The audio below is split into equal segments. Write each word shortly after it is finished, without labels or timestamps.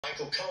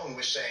Michael Cohen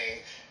was saying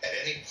at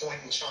any point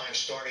in time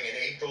starting in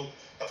April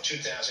of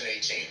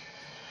 2018.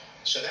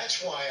 So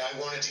that's why I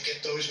wanted to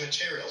get those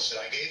materials that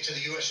I gave to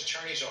the U.S.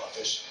 Attorney's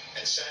Office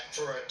and sat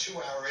for a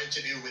 2-hour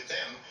interview with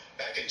them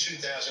back in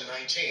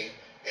 2019,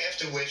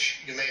 after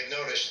which, you may have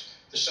noticed,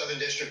 the Southern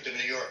District of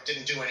New York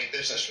didn't do any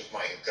business with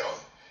Michael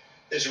Cohen.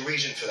 There's a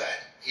reason for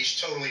that.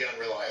 He's totally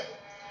unreliable.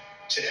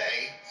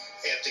 Today,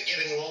 after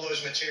giving all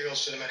those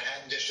materials to the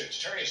Manhattan District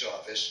Attorney's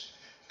Office,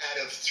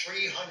 out of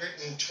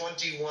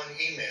 321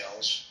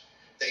 emails,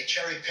 they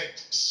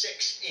cherry-picked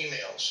 6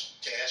 emails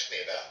to ask me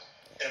about.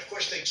 And of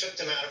course, they took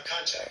them out of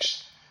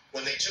context.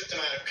 When they took them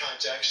out of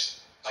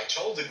context, I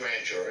told the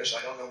grand jurors,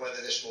 I don't know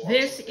whether this will...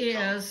 This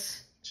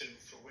is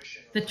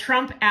the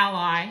Trump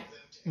ally,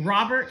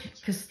 Robert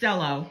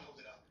Costello,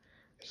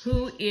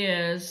 who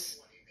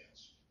is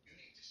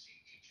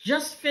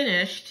just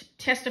finished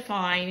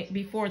testifying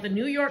before the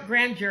New York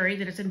grand jury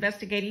that is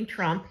investigating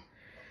Trump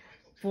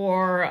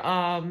for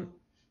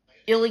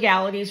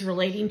illegalities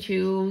relating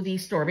to the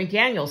Stormy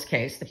Daniels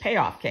case, the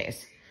payoff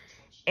case.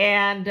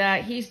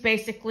 And he's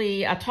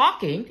basically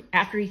talking,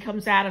 after he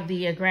comes out of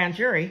the grand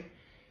jury,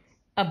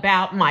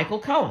 about Michael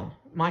Cohen.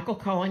 Michael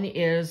Cohen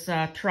is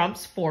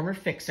Trump's former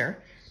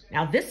fixer.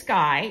 Now, this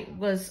guy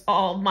was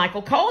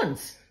Michael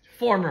Cohen's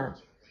former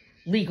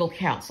legal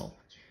counsel.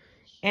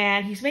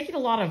 And he's making a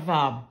lot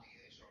of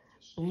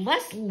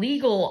less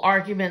legal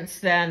arguments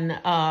than,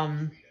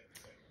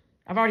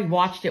 I've already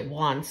watched it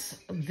once,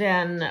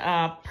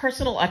 than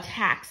personal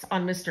attacks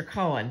on Mr.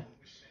 Cohen.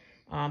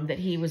 That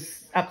he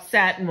was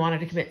upset and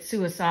wanted to commit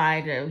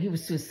suicide. He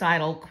was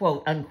suicidal,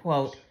 quote,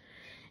 unquote.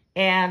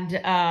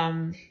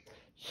 And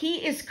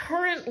he is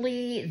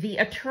currently the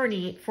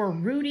attorney for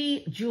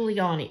Rudy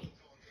Giuliani.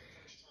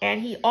 And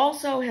he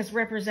also has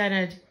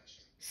represented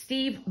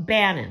Steve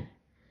Bannon,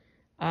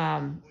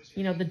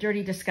 you know, the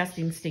dirty,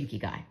 disgusting, stinky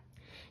guy.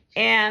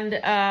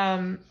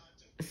 And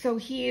so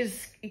he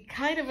is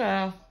kind of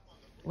a,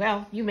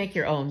 well, you make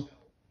your own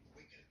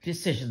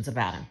decisions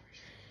about him.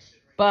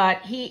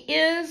 But he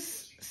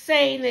is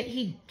saying that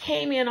he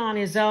came in on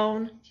his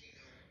own,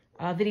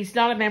 that he's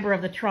not a member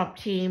of the Trump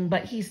team,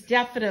 but he's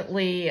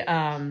definitely,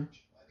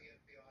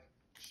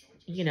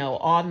 you know,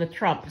 on the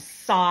Trump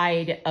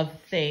side of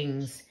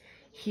things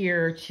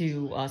here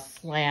to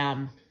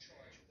slam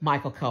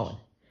Michael Cohen.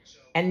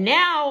 And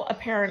now,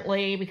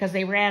 apparently, because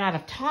they ran out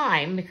of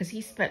time, because he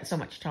spent so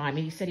much time,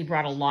 and he said he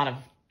brought a lot of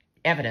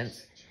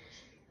evidence,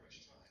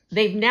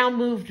 they've now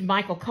moved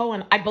Michael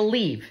Cohen, I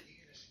believe,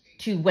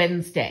 to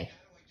Wednesday.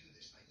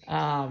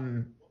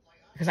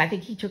 Because I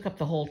think he took up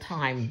the whole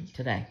time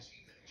today.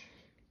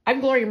 I'm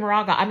Gloria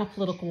Moraga. I'm a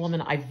political woman.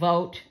 I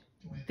vote.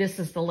 This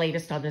is the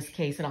latest on this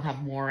case, and I'll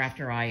have more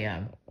after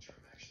I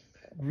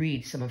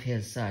read some of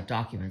his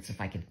documents,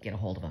 if I could get a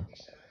hold of them.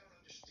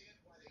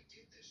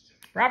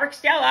 Robert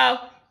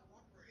Costello.